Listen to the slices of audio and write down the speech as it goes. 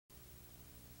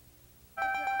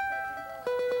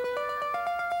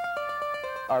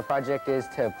Our project is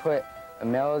to put a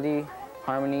melody,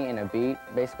 harmony, and a beat,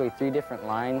 basically 3 different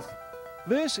lines.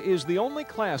 This is the only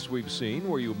class we've seen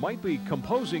where you might be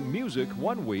composing music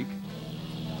one week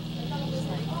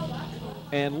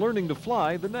and learning to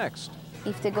fly the next.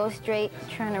 You have to go straight,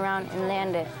 turn around, and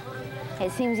land it.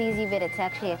 It seems easy, but it's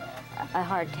actually a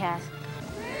hard task.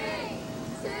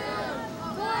 3, 2,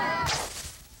 1.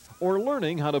 Or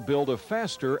learning how to build a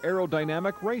faster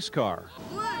aerodynamic race car.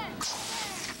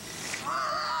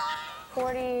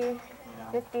 40,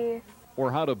 50. Or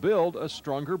how to build a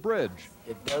stronger bridge.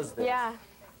 It does this. Yeah,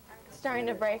 starting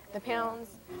to break the panels.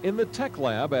 In the tech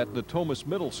lab at Natomas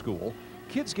Middle School,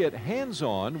 kids get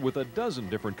hands-on with a dozen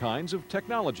different kinds of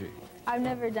technology. I've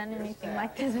never done anything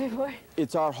like this before.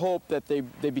 It's our hope that they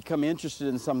become interested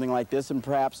in something like this and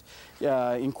perhaps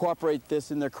incorporate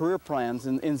this in their career plans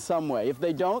in some way. If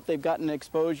they don't, they've gotten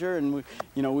exposure, and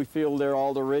we feel they're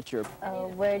all the richer.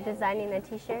 We're designing a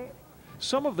t-shirt.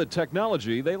 Some of the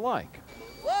technology they like.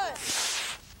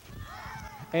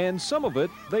 And some of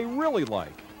it they really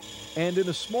like. And in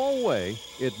a small way,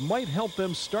 it might help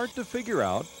them start to figure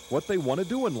out what they want to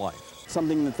do in life.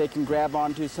 Something that they can grab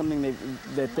onto, something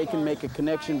that they can make a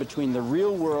connection between the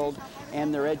real world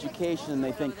and their education, and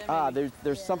they think,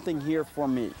 there's something here for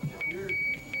me.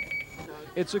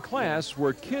 It's a class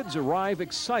where kids arrive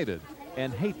excited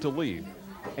and hate to leave,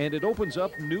 and it opens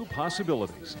up new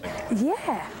possibilities.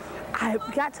 Yeah, I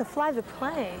got to fly the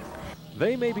plane.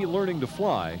 They may be learning to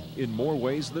fly in more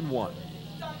ways than one.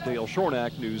 Dale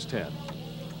Shornack, News 10.